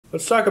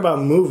Let's talk about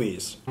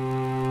movies. Alright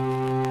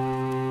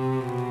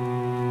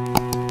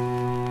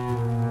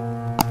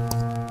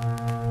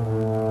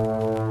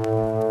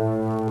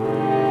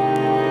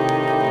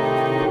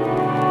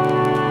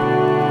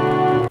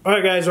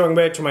guys, welcome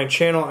back to my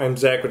channel. I'm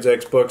Zach with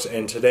Zacks Books,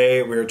 and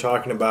today we are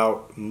talking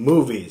about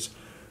movies.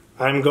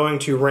 I'm going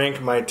to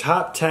rank my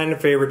top 10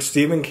 favorite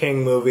Stephen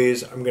King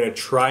movies. I'm going to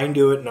try and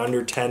do it in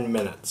under 10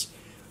 minutes.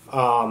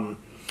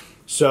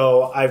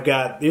 So I've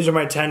got, these are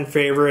my 10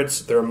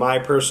 favorites. They're my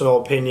personal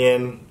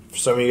opinion.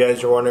 Some of you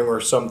guys are wondering where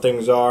some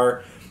things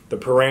are. The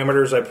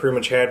parameters I pretty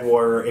much had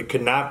were, it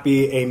could not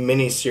be a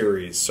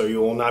mini-series. So you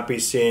will not be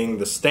seeing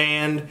The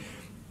Stand,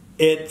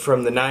 It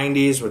from the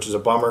 90s, which is a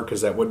bummer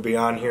because that would be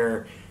on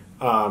here.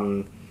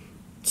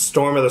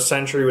 Storm of the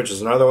Century, which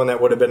is another one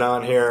that would have been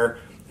on here.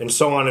 And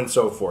so on and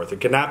so forth.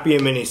 It cannot be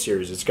a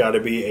mini-series. It's got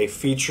to be a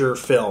feature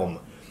film.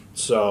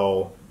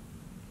 So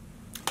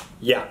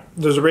yeah,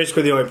 those are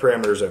basically the only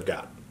parameters I've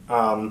got.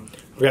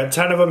 I've got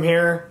 10 of them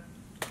here.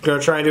 I'm going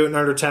to try and do it in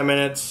under 10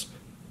 minutes.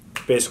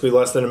 Basically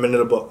less than a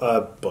minute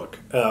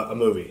a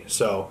movie.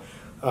 So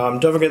don't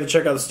forget to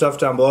check out the stuff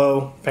down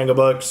below. Panga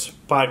Books,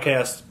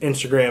 podcast,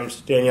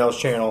 Instagrams, Danielle's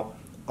channel,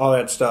 all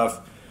that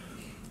stuff.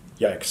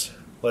 Yikes.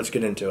 Let's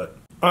get into it.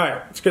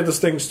 Alright, let's get this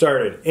thing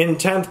started. In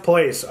 10th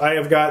place, I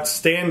have got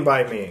Stand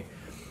By Me.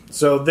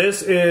 So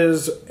this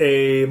is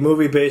a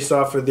movie based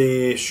off of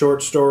the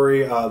short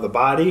story The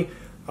Body,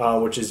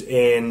 which is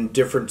in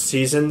different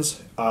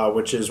seasons,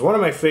 which is one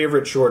of my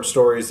favorite short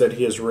stories that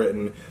he has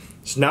written.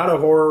 It's not a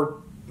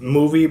horror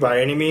movie by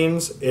any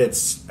means.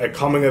 It's a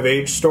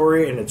coming-of-age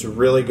story, and it's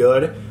really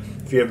good.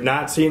 If you have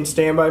not seen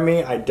Stand By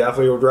Me, I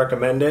definitely would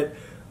recommend it.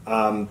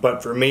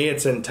 But for me,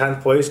 it's in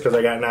 10th place because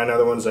I got 9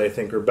 other ones that I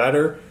think are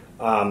better.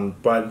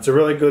 But it's a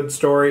really good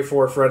story.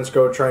 4 friends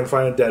go try and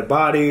find a dead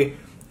body,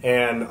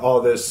 and all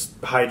this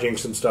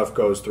hijinks and stuff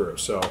goes through.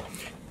 So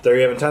there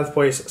you have in 10th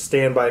place,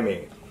 Stand By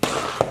Me.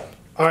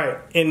 Alright,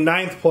 in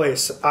 9th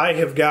place, I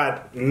have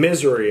got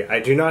Misery. I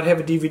do not have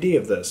a DVD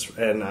of this,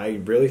 and I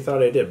really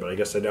thought I did, but I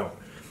guess I don't.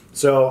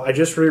 So I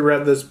just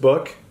reread this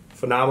book,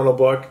 phenomenal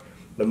book.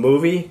 The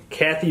movie,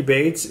 Kathy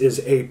Bates,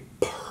 is a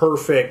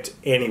perfect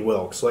Annie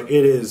Wilkes. Like,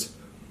 it is,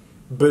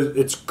 but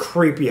it's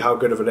creepy how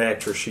good of an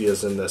actress she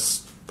is in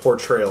this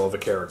portrayal of a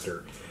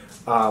character.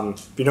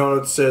 If you know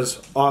what it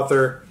says,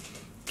 author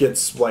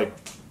gets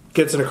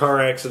in a car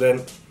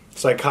accident,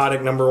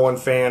 psychotic #1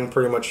 fan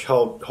pretty much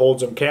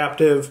holds him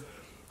captive.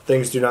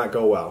 Things do not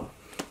go well.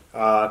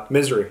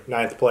 Misery,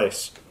 9th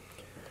place.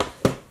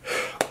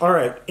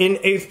 Alright, in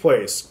 8th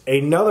place,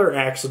 another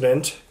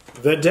accident,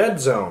 The Dead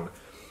Zone.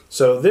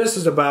 So this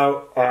is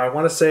about, I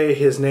want to say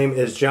his name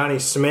is Johnny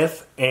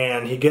Smith,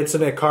 and he gets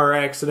in a car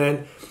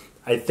accident.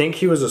 I think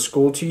he was a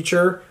school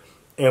teacher,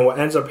 and what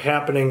ends up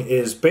happening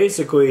is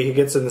basically he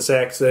gets in this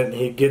accident,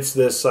 and he gets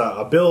this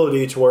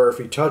ability to where if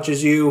he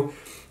touches you,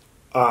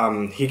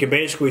 he can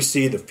basically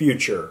see the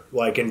future,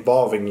 like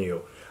involving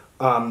you.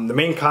 The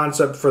main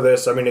concept for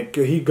this, I mean,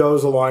 he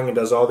goes along and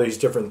does all these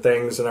different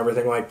things and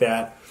everything like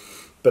that,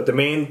 but the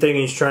main thing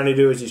he's trying to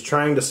do is he's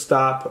trying to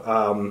stop,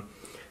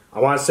 I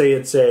want to say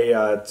it's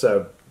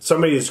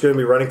somebody who's going to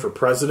be running for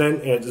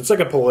president, and it's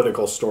like a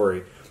political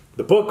story.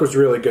 The book was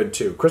really good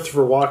too.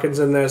 Christopher Walken's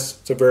in this.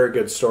 It's a very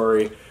good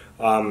story,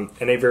 and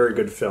a very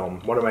good film.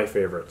 One of my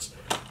favorites.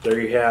 There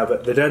you have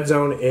The Dead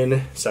Zone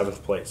in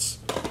 7th place.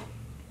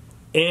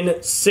 In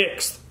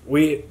 6th,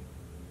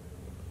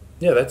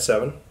 yeah, that's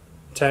 7.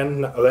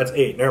 10, no, that's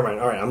 8, never mind.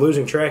 Alright, I'm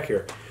losing track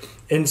here.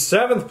 In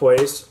 7th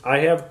place, I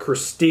have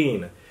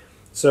Christine.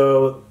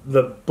 So,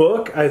 the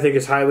book, I think,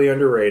 is highly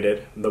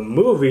underrated. The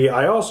movie,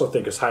 I also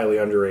think, is highly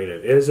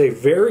underrated. It is a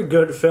very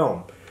good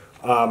film.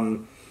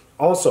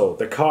 Also,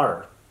 the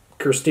car,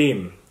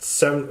 Christine,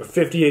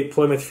 58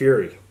 Plymouth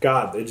Fury.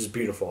 God, it is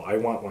beautiful. I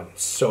want one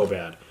so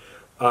bad.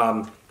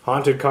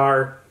 Haunted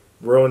car,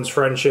 ruins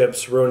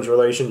friendships, ruins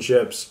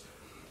relationships.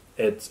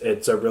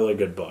 It's a really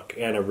good book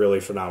and a really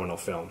phenomenal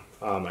film.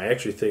 I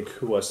actually think,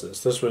 who was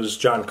this? This was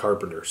John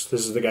Carpenter's.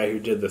 This is the guy who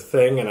did The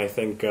Thing, and I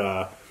think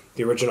the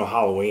original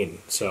Halloween.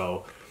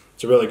 So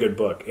it's a really good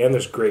book, and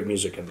there's great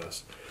music in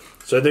this.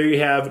 So there you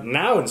have,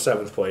 now in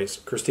 7th place,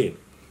 Christine.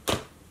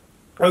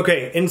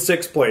 Okay, in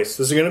 6th place,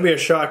 this is going to be a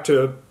shock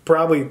to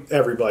probably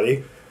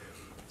everybody.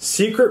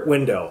 Secret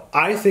Window.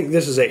 I think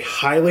this is a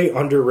highly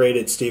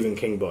underrated Stephen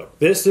King book.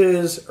 This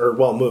is,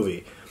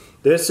 movie.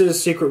 This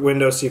is Secret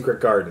Window,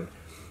 Secret Garden.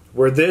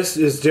 Where this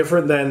is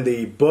different than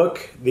the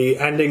book, the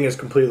ending is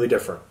completely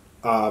different.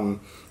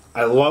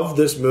 I love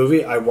this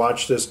movie. I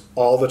watch this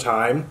all the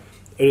time.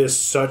 It is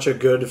such a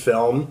good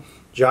film.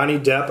 Johnny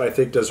Depp, I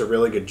think, does a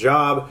really good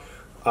job.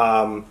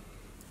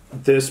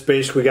 This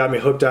basically got me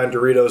hooked on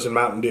Doritos and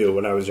Mountain Dew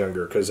when I was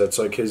younger, because that's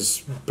like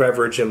his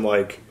beverage and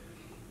like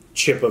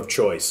chip of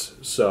choice.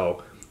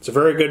 So it's a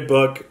very good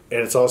book,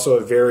 and it's also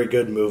a very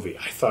good movie.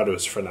 I thought it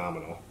was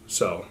phenomenal.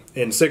 So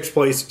in 6th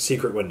place,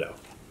 Secret Window.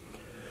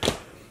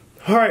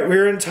 Alright,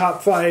 we're in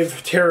top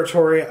 5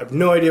 territory. I have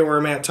no idea where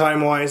I'm at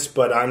time-wise,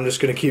 but I'm just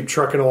going to keep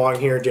trucking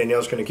along here.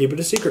 Danielle's going to keep it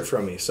a secret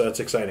from me, so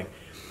that's exciting.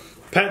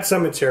 Pet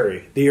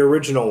Sematary, the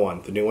original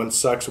one. The new one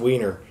sucks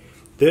wiener.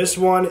 This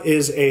one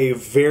is a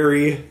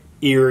very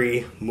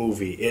eerie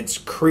movie. It's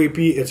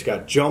creepy. It's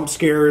got jump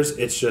scares.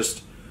 It's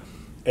just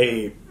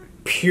a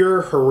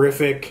pure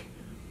horrific,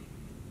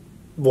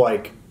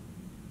 like,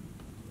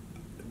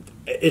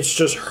 it's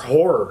just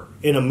horror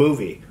in a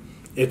movie.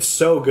 It's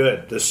so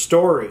good. The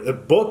story, the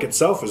book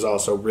itself is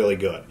also really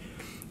good.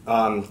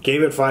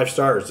 Gave it 5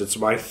 stars. It's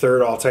my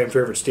 3rd all-time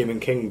favorite Stephen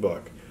King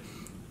book.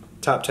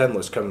 Top 10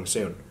 list coming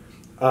soon.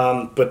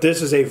 But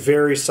this is a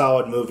very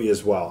solid movie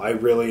as well. I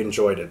really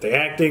enjoyed it. The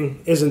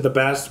acting isn't the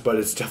best, but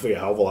it's definitely a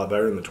hell of a lot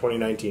better than the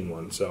 2019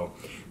 one. So,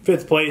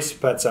 5th place,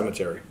 Pet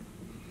Sematary.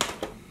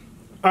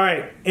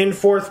 Alright, in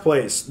 4th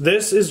place,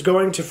 this is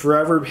going to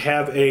forever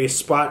have a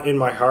spot in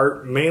my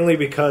heart, mainly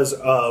because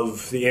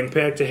of the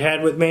impact it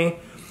had with me.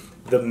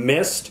 The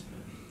Mist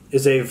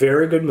is a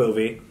very good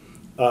movie.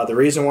 The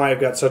reason why I've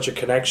got such a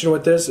connection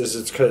with this is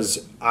it's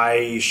because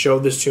I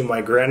showed this to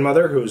my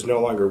grandmother, who is no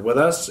longer with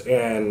us,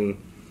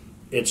 and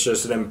it's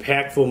just an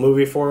impactful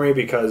movie for me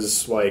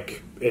because,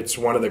 like, it's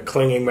one of the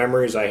clinging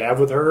memories I have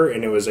with her,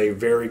 and it was a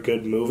very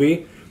good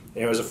movie,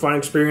 and it was a fun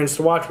experience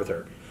to watch with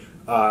her.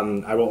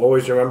 I will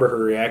always remember her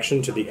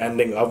reaction to the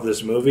ending of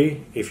this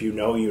movie. If you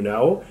know, you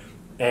know.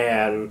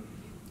 And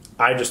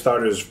I just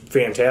thought it was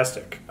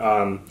fantastic.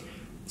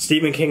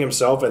 Stephen King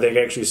himself, I think,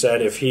 actually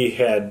said if he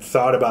had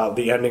thought about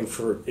the ending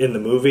in the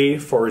movie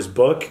for his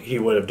book, he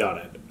would have done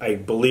it. I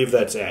believe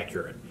that's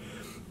accurate.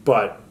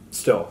 But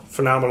still,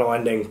 phenomenal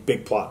ending,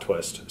 big plot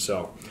twist.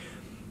 So,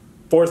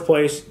 4th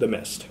place, The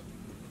Mist.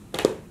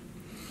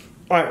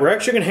 Alright, we're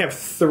actually going to have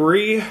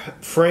 3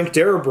 Frank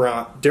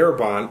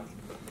Darabont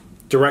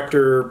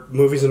director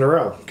movies in a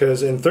row.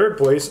 Because in 3rd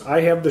place,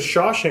 I have The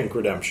Shawshank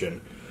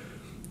Redemption.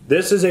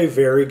 This is a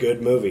very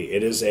good movie.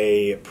 It is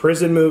a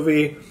prison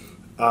movie.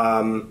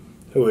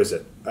 Who is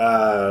it?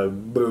 Why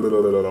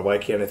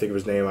can't I think of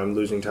his name? I'm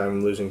losing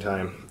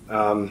time.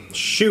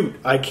 Shoot,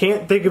 I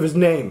can't think of his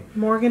name.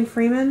 Morgan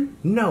Freeman?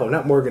 No,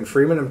 not Morgan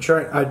Freeman.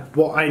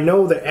 I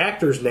know the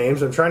actors'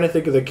 names. I'm trying to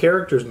think of the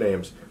characters'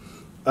 names.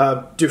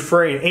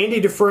 Andy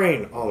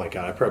Dufresne. Oh my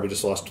god, I probably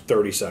just lost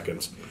 30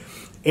 seconds.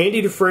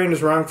 Andy Dufresne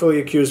is wrongfully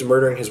accused of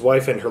murdering his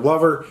wife and her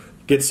lover,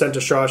 gets sent to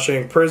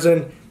Shawshank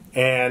Prison,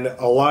 and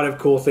a lot of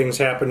cool things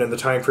happen in the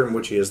time frame in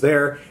which he is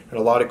there, and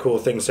a lot of cool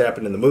things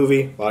happen in the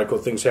movie, a lot of cool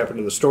things happen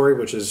in the story,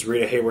 which is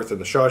Rita Hayworth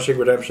and the Shawshank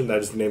Redemption. That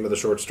is the name of the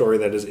short story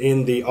that is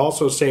in the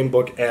also same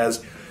book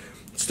as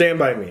Stand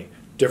By Me.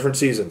 Different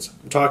seasons.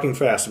 I'm talking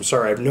fast. I'm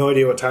sorry. I have no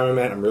idea what time I'm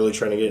at. I'm really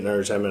trying to get in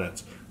under 10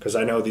 minutes, because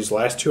I know these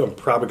last 2 I'm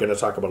probably going to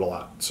talk about a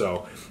lot.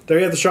 So there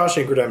you have the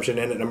Shawshank Redemption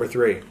in at number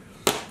 3.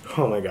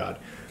 Oh my god.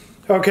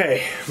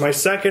 Okay, my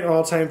 2nd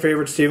all-time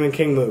favorite Stephen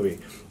King movie,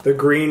 The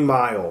Green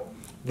Mile.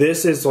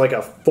 This is like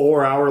a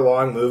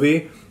 4-hour-long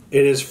movie.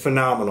 It is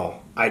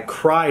phenomenal. I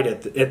cried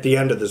at the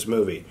end of this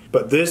movie.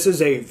 But this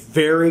is a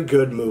very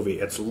good movie.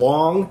 It's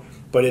long,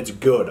 but it's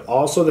good.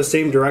 Also the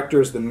same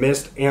director as The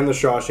Mist and The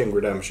Shawshank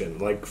Redemption.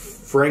 Like,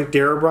 Frank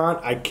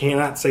Darabont, I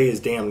cannot say his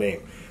damn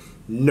name,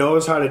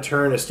 knows how to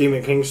turn a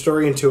Stephen King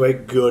story into a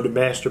good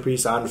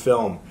masterpiece on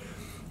film.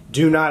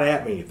 Do not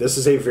at me. This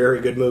is a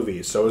very good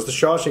movie. So is The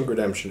Shawshank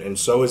Redemption, and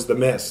so is The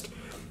Mist.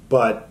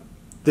 But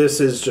this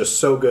is just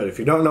so good. If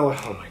you don't know,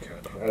 oh my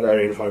god, I don't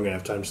even know if I'm going to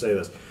have time to say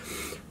this.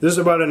 This is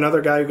about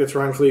another guy who gets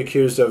wrongfully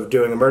accused of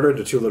doing a murder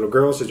to 2 little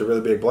girls. He's a really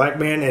big black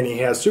man, and he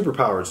has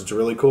superpowers. It's a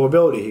really cool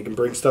ability. He can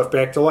bring stuff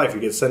back to life. He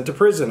gets sent to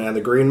prison and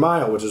the Green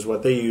Mile, which is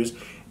what they use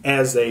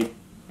as a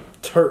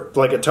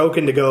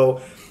token to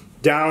go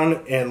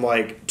down and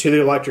like to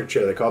the electric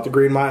chair. They call it the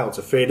Green Mile. It's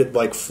a faded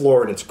like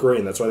floor, and it's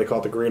green. That's why they call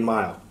it the Green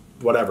Mile.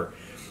 Whatever.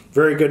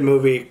 Very good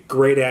movie.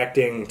 Great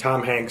acting.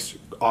 Tom Hanks.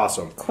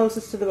 Awesome.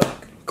 Closest to the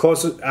book.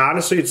 Closest.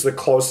 Honestly, it's the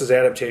closest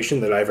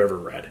adaptation that I've ever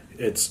read.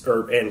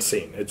 And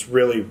seen. It's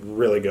really,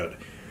 really good.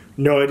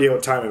 No idea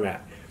what time I'm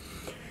at.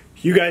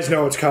 You guys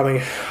know what's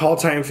coming.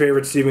 All-time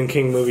favorite Stephen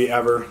King movie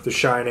ever, The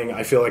Shining.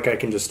 I feel like I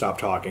can just stop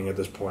talking at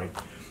this point.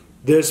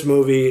 This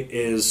movie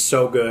is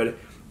so good.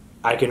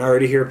 I can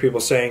already hear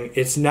people saying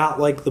it's not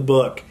like the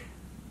book.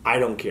 I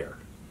don't care.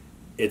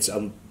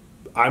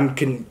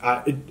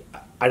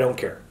 I don't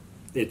care.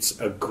 It's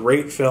a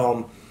great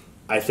film.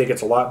 I think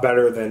it's a lot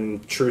better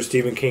than true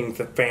Stephen King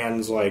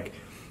fans like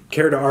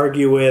care to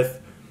argue with.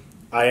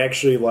 I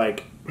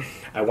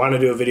want to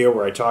do a video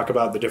where I talk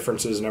about the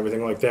differences and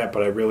everything like that,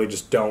 but I really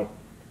just don't.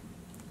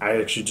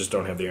 I actually just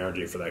don't have the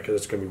energy for that because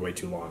it's going to be way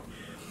too long.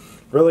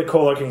 Really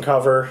cool looking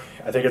cover.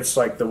 I think it's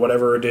like the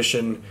whatever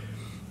edition,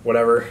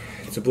 whatever.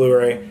 It's a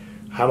Blu-ray.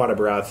 I'm out of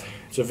breath.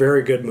 It's a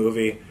very good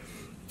movie.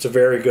 It's a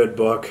very good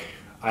book.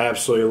 I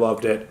absolutely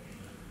loved it.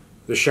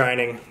 The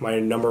Shining, my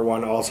number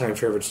 1 all-time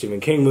favorite Stephen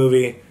King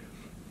movie.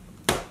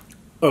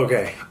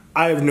 Okay,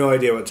 I have no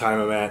idea what time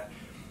I'm at.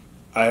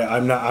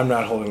 I'm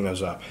not holding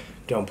those up.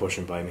 Don't push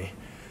them by me.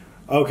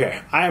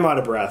 Okay, I am out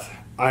of breath.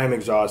 I am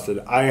exhausted.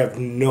 I have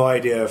no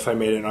idea if I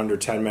made it under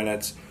 10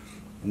 minutes.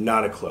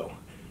 Not a clue.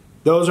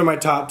 Those are my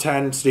top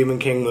 10 Stephen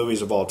King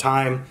movies of all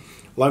time.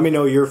 Let me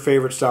know your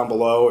favorites down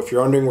below. If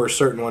you're wondering where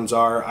certain ones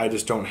are, I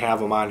just don't have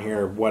them on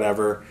here,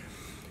 whatever.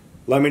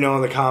 Let me know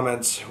in the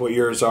comments what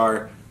yours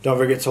are. Don't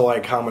forget to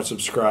like, comment,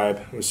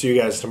 subscribe. We'll see you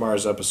guys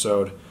tomorrow's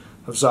episode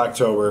of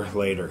Zocktober.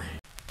 Later.